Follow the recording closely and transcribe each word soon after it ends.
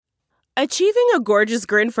Achieving a gorgeous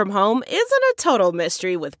grin from home isn't a total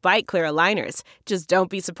mystery with Byte Clear aligners. Just don't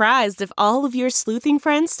be surprised if all of your sleuthing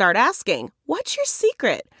friends start asking, "What's your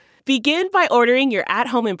secret?" Begin by ordering your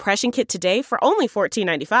at-home impression kit today for only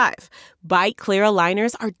 $14.95. Byte Clear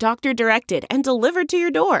aligners are doctor-directed and delivered to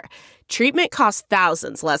your door. Treatment costs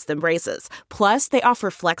thousands less than braces. Plus, they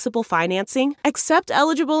offer flexible financing, accept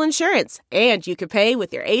eligible insurance, and you can pay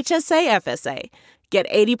with your HSA FSA. Get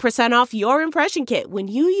 80% off your impression kit when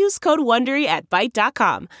you use code WONDERY at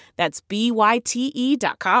Byte.com. That's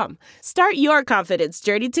BYTE.com. Start your confidence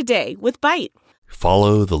journey today with Byte.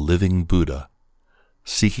 Follow the Living Buddha,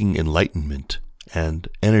 Seeking Enlightenment and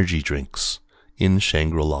Energy Drinks in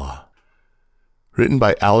Shangri-La. Written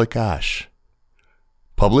by Alec Ash.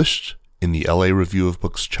 Published in the LA Review of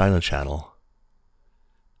Books China channel.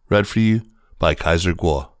 Read for you by Kaiser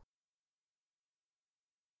Guo.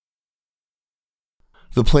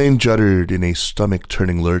 The plane juddered in a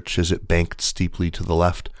stomach-turning lurch as it banked steeply to the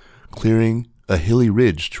left, clearing a hilly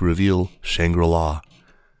ridge to reveal Shangri-La.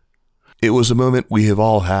 It was a moment we have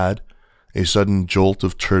all had, a sudden jolt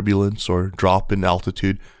of turbulence or drop in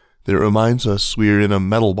altitude that reminds us we are in a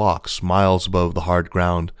metal box miles above the hard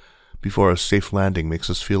ground before a safe landing makes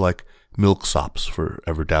us feel like milksops for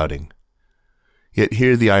ever doubting. Yet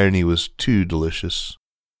here the irony was too delicious.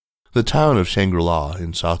 The town of Shangri-La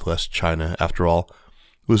in southwest China, after all,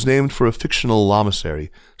 was named for a fictional lamasery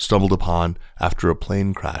stumbled upon after a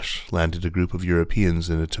plane crash landed a group of Europeans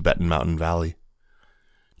in a Tibetan mountain valley.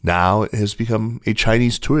 Now it has become a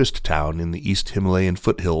Chinese tourist town in the East Himalayan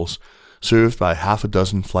foothills, served by half a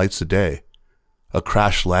dozen flights a day. A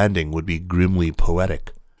crash landing would be grimly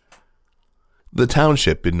poetic. The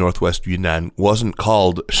township in northwest Yunnan wasn't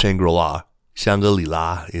called Shangri-La,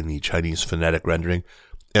 Shangri-La in the Chinese phonetic rendering,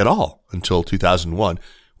 at all until 2001,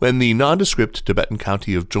 when the nondescript Tibetan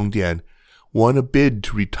county of Zhongdian won a bid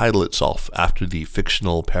to retitle itself after the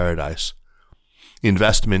fictional paradise.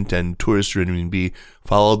 Investment and tourist renminbi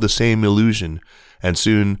followed the same illusion, and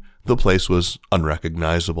soon the place was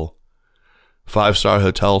unrecognizable. Five-star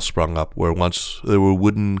hotels sprung up where once there were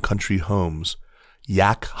wooden country homes.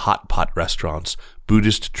 Yak hot pot restaurants,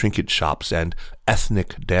 Buddhist trinket shops, and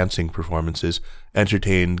ethnic dancing performances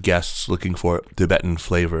entertained guests looking for Tibetan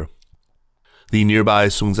flavor. The nearby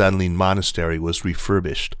Songzanlin Monastery was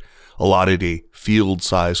refurbished, allotted a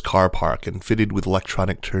field-sized car park, and fitted with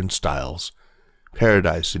electronic turnstiles.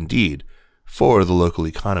 Paradise, indeed, for the local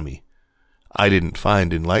economy. I didn't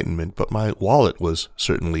find enlightenment, but my wallet was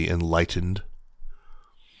certainly enlightened.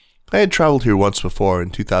 I had traveled here once before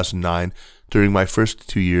in 2009, during my first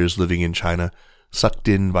 2 years living in China, sucked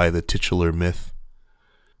in by the titular myth.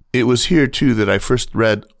 It was here, too, that I first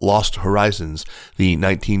read Lost Horizons, the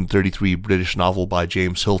 1933 British novel by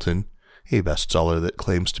James Hilton, a bestseller that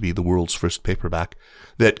claims to be the world's first paperback,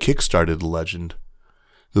 that kick-started the legend.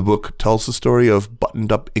 The book tells the story of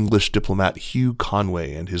buttoned-up English diplomat Hugh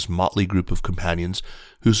Conway and his motley group of companions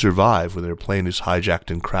who survive when their plane is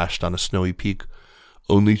hijacked and crashed on a snowy peak,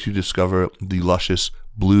 only to discover the luscious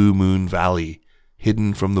Blue Moon Valley,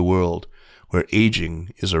 hidden from the world, where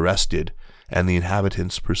aging is arrested and the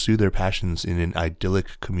inhabitants pursue their passions in an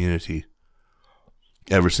idyllic community.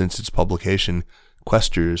 Ever since its publication,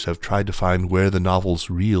 questers have tried to find where the novel's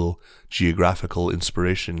real geographical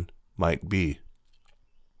inspiration might be.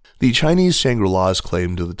 The Chinese Shangri-La's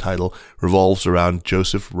claim to the title revolves around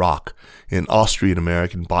Joseph Rock, an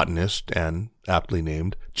Austrian-American botanist and, aptly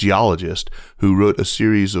named, geologist who wrote a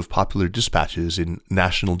series of popular dispatches in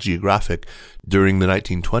National Geographic during the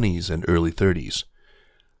 1920s and early 30s.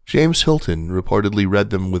 James Hilton reportedly read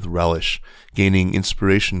them with relish, gaining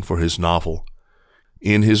inspiration for his novel.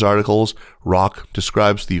 In his articles, Rock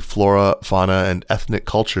describes the flora, fauna, and ethnic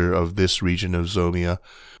culture of this region of Zomia,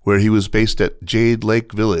 where he was based at Jade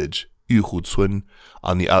Lake Village, Yuhucun,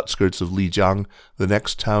 on the outskirts of Lijiang, the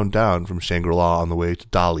next town down from Shangri-La on the way to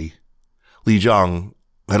Dali. Lijiang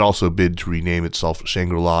had also bid to rename itself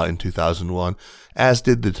Shangri-La in 2001, as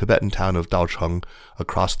did the Tibetan town of Daocheng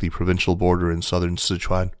across the provincial border in southern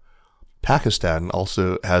Sichuan. Pakistan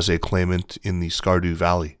also has a claimant in the Skardu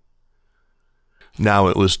Valley. Now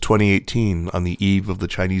it was 2018, on the eve of the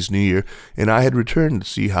Chinese New Year, and I had returned to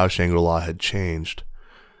see how Shangri-La had changed.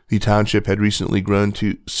 The township had recently grown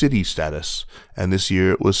to city status, and this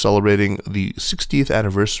year it was celebrating the 60th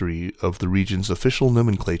anniversary of the region's official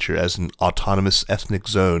nomenclature as an autonomous ethnic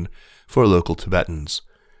zone for local Tibetans.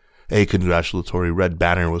 A congratulatory red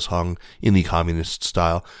banner was hung, in the communist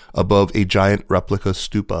style, above a giant replica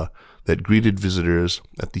stupa that greeted visitors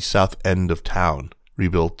at the south end of town,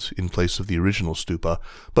 rebuilt in place of the original stupa,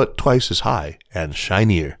 but twice as high and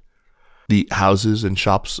shinier. the houses and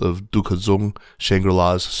shops of Dukazung,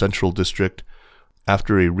 Shangri-La's central district,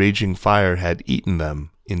 after a raging fire had eaten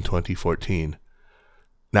them in 2014.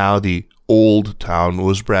 Now the old town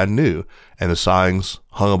was brand new, and the signs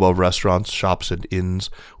hung above restaurants, shops, and inns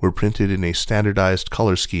were printed in a standardized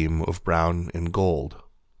color scheme of brown and gold.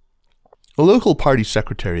 A local party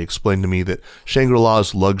secretary explained to me that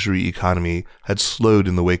Shangri-La's luxury economy had slowed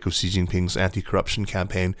in the wake of Xi Jinping's anti-corruption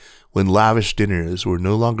campaign when lavish dinners were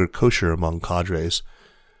no longer kosher among cadres.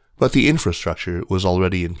 But the infrastructure was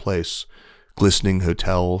already in place. Glistening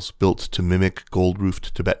hotels built to mimic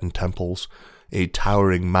gold-roofed Tibetan temples, a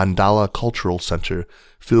towering mandala cultural center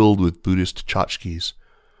filled with Buddhist tchotchkes,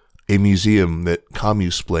 a museum that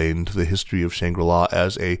commusplained the history of Shangri-La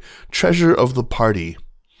as a treasure of the party,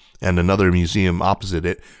 and another museum opposite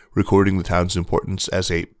it recording the town's importance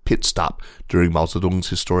as a pit stop during Mao Zedong's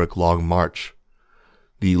historic Long March.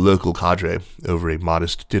 The local cadre, over a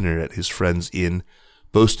modest dinner at his friend's inn,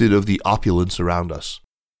 boasted of the opulence around us.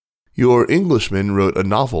 "Your Englishman wrote a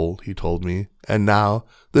novel," he told me, "and now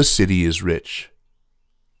the city is rich."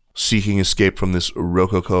 Seeking escape from this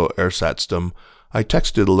rococo ersatzdom, I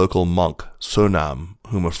texted a local monk, Sonam,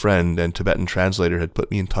 whom a friend and Tibetan translator had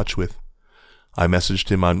put me in touch with. I messaged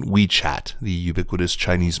him on WeChat, the ubiquitous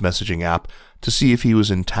Chinese messaging app, to see if he was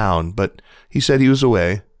in town, but he said he was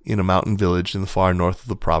away, in a mountain village in the far north of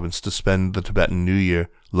the province, to spend the Tibetan New Year,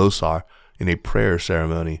 Losar, in a prayer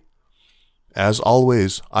ceremony. "As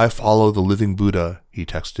always, I follow the living Buddha," he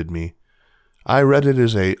texted me. I read it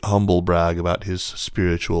as a humble brag about his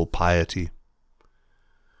spiritual piety.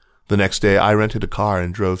 The next day, I rented a car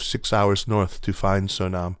and drove 6 hours north to find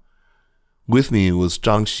Sonam. With me was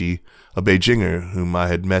Zhang Xi, a Beijinger whom I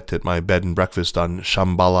had met at my bed and breakfast on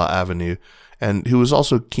Shambhala Avenue, and who was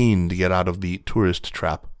also keen to get out of the tourist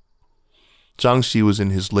trap. Zhang Xi was in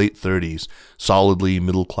his late 30s, solidly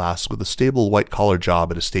middle class, with a stable white-collar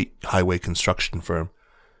job at a state highway construction firm.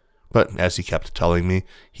 But, as he kept telling me,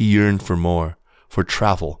 he yearned for more, for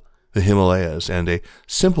travel, the Himalayas, and a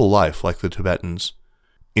simple life like the Tibetans.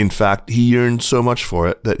 In fact, he yearned so much for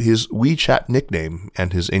it that his WeChat nickname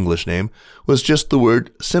and his English name was just the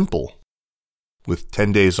word simple. With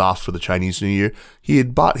 10 days off for the Chinese New Year, he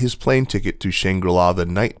had bought his plane ticket to Shangri-La the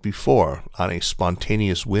night before on a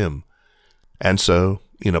spontaneous whim. And so,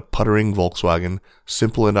 in a puttering Volkswagen,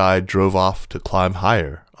 Simple and I drove off to climb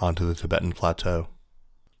higher onto the Tibetan plateau.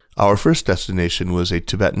 Our first destination was a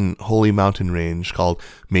Tibetan holy mountain range called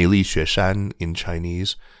Meili Xueshan in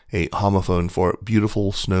Chinese, a homophone for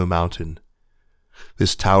Beautiful Snow Mountain.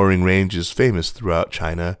 This towering range is famous throughout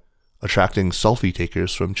China, attracting selfie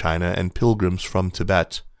takers from China and pilgrims from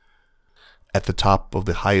Tibet. At the top of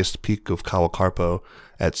the highest peak of Kawakarpo,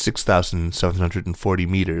 at 6,740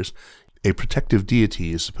 meters, a protective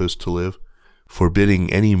deity is supposed to live,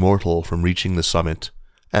 forbidding any mortal from reaching the summit,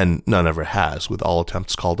 and none ever has, with all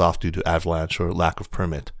attempts called off due to avalanche or lack of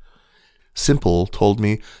permit. Simple told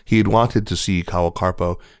me he had wanted to see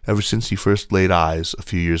Kawakarpo ever since he first laid eyes, a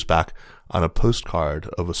few years back, on a postcard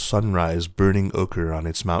of a sunrise burning ochre on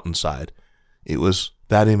its mountainside. It was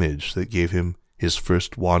that image that gave him his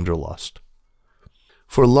first wanderlust.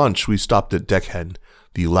 For lunch, we stopped at Dekhen,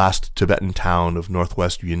 the last Tibetan town of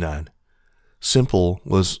northwest Yunnan. Simple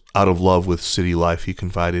was out of love with city life, he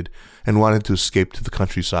confided, and wanted to escape to the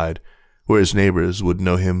countryside, where his neighbors would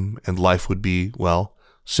know him and life would be, well,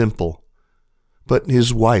 simple. But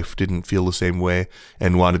his wife didn't feel the same way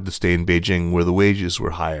and wanted to stay in Beijing where the wages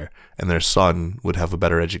were higher and their son would have a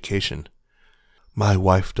better education. "My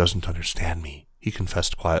wife doesn't understand me," he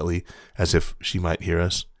confessed quietly, as if she might hear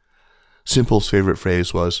us. Simple's favorite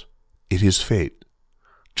phrase was, "It is fate.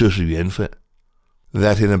 这是缘分."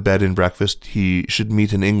 That in a bed and breakfast he should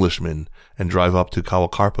meet an Englishman and drive up to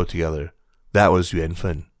Kawakarpo together. That was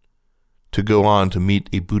yuanfen. To go on to meet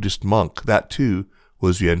a Buddhist monk, that too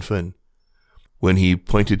was yuanfen. When he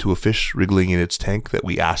pointed to a fish wriggling in its tank that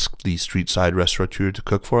we asked the street-side restaurateur to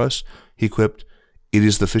cook for us, he quipped, "It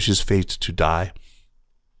is the fish's fate to die."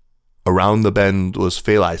 Around the bend was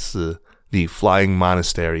Feilaisi, the flying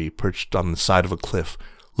monastery perched on the side of a cliff,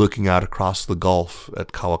 looking out across the gulf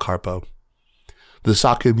at Kawakarpo. The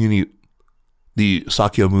Sakyamuni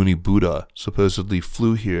Buddha supposedly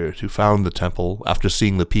flew here to found the temple after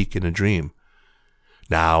seeing the peak in a dream.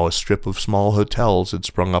 Now a strip of small hotels had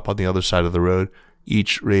sprung up on the other side of the road,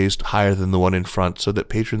 each raised higher than the one in front so that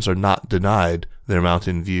patrons are not denied their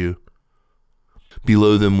mountain view.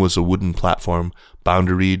 Below them was a wooden platform,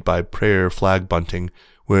 boundaried by prayer flag bunting,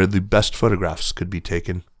 where the best photographs could be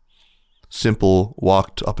taken. Simple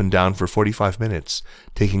walked up and down for 45 minutes,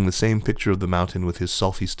 taking the same picture of the mountain with his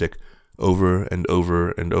selfie stick over and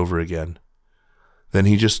over and over again. Then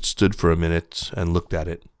he just stood for a minute and looked at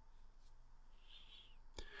it.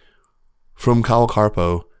 From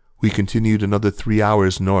Kalkarpo, we continued another 3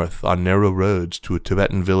 hours north on narrow roads to a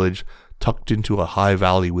Tibetan village tucked into a high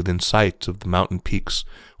valley within sight of the mountain peaks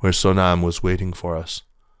where Sonam was waiting for us.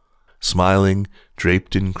 Smiling,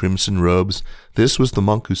 draped in crimson robes, this was the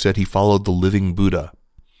monk who said he followed the living Buddha.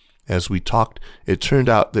 As we talked, it turned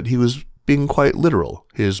out that he was being quite literal.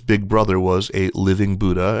 His big brother was a living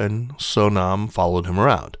Buddha, and Sonam followed him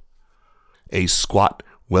around. A squat,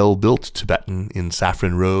 well-built Tibetan in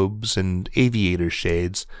saffron robes and aviator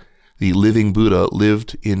shades, the living Buddha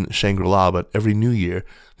lived in Shangri-La, but every New Year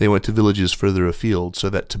they went to villages further afield so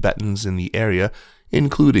that Tibetans in the area,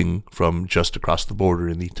 including from just across the border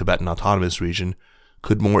in the Tibetan Autonomous Region,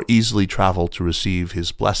 could more easily travel to receive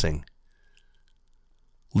his blessing.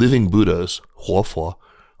 Living Buddhas, Huofo,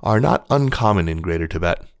 are not uncommon in Greater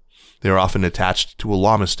Tibet. They are often attached to a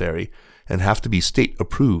lamastery and have to be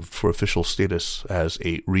state-approved for official status as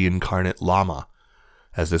a reincarnate lama,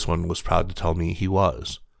 as this one was proud to tell me he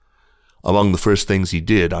was. Among the first things he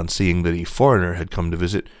did on seeing that a foreigner had come to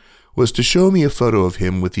visit was to show me a photo of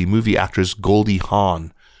him with the movie actress Goldie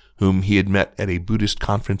Hawn, whom he had met at a Buddhist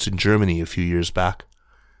conference in Germany a few years back.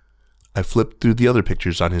 I flipped through the other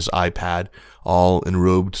pictures on his iPad, all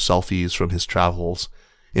enrobed selfies from his travels,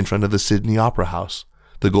 in front of the Sydney Opera House,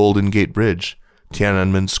 the Golden Gate Bridge,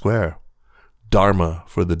 Tiananmen Square. Dharma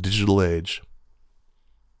for the digital age.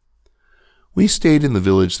 We stayed in the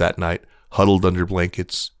village that night, huddled under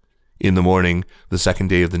blankets. In the morning, the second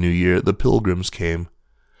day of the new year, the pilgrims came.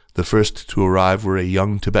 The first to arrive were a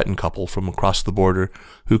young Tibetan couple from across the border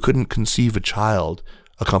who couldn't conceive a child,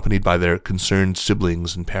 accompanied by their concerned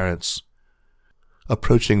siblings and parents.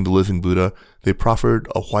 Approaching the living Buddha, they proffered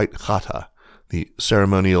a white khata, the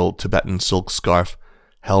ceremonial Tibetan silk scarf,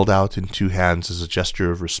 held out in two hands as a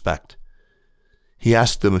gesture of respect. He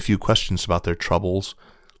asked them a few questions about their troubles,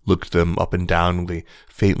 looked them up and down with a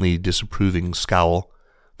faintly disapproving scowl,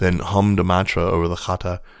 then hummed a mantra over the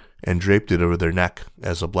khata and draped it over their neck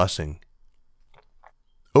as a blessing.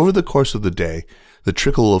 Over the course of the day, the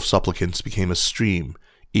trickle of supplicants became a stream,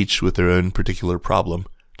 each with their own particular problem,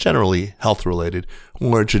 generally health-related,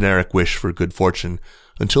 or a generic wish for good fortune,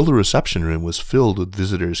 until the reception room was filled with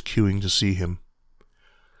visitors queuing to see him.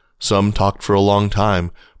 Some talked for a long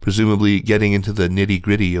time, presumably getting into the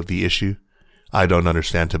nitty-gritty of the issue. I don't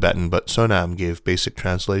understand Tibetan, but Sonam gave basic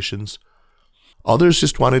translations. Others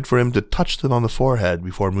just wanted for him to touch them on the forehead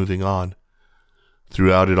before moving on.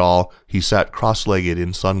 Throughout it all, he sat cross-legged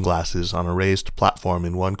in sunglasses on a raised platform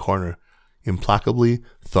in one corner, implacably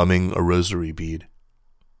thumbing a rosary bead.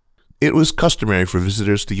 It was customary for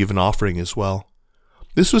visitors to give an offering as well.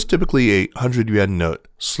 This was typically a 100-yuan note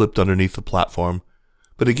slipped underneath the platform,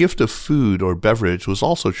 but a gift of food or beverage was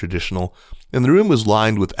also traditional, and the room was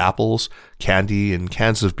lined with apples, candy, and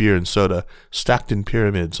cans of beer and soda stacked in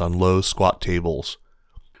pyramids on low, squat tables.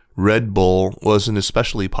 Red Bull was an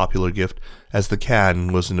especially popular gift, as the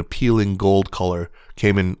can was an appealing gold color,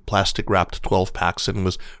 came in plastic-wrapped 12-packs, and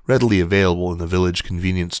was readily available in the village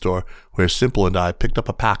convenience store, where Simple and I picked up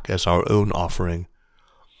a pack as our own offering.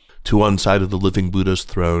 To one side of the living Buddha's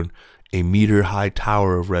throne, a meter-high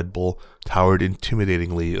tower of Red Bull towered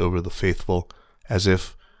intimidatingly over the faithful, as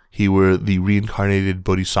if he were the reincarnated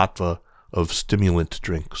bodhisattva of stimulant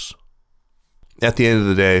drinks. At the end of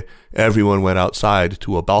the day, everyone went outside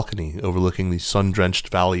to a balcony overlooking the sun-drenched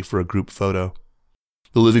valley for a group photo.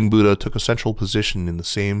 The living Buddha took a central position in the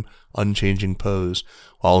same unchanging pose,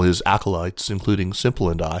 while his acolytes, including Simple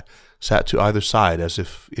and I, sat to either side as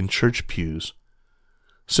if in church pews.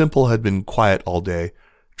 Simple had been quiet all day,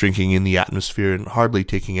 drinking in the atmosphere and hardly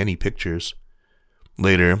taking any pictures.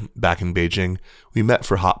 Later, back in Beijing, we met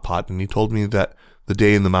for hot pot, and he told me that the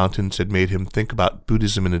day in the mountains had made him think about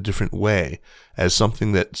Buddhism in a different way, as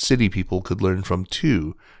something that city people could learn from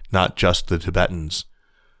too, not just the Tibetans.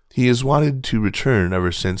 He has wanted to return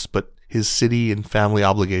ever since, but his city and family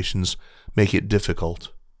obligations make it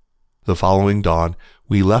difficult. The following dawn,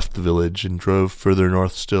 we left the village and drove further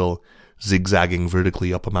north still, zigzagging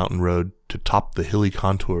vertically up a mountain road to top the hilly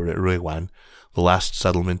contour at Ruiwan, the last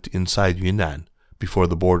settlement inside Yunnan, before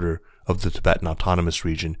the border of the Tibetan Autonomous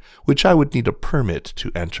Region, which I would need a permit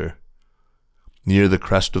to enter. Near the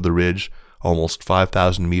crest of the ridge, almost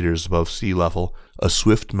 5,000 meters above sea level, a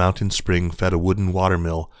swift mountain spring fed a wooden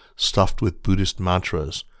watermill stuffed with Buddhist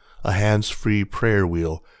mantras, a hands-free prayer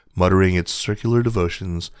wheel muttering its circular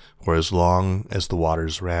devotions for as long as the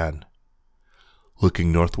waters ran.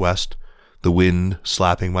 Looking northwest, the wind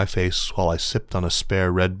slapping my face while I sipped on a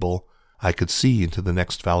spare Red Bull, I could see into the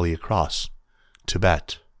next valley across,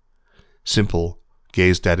 Tibet. Simple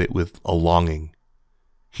gazed at it with a longing.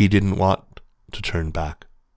 He didn't want to turn back.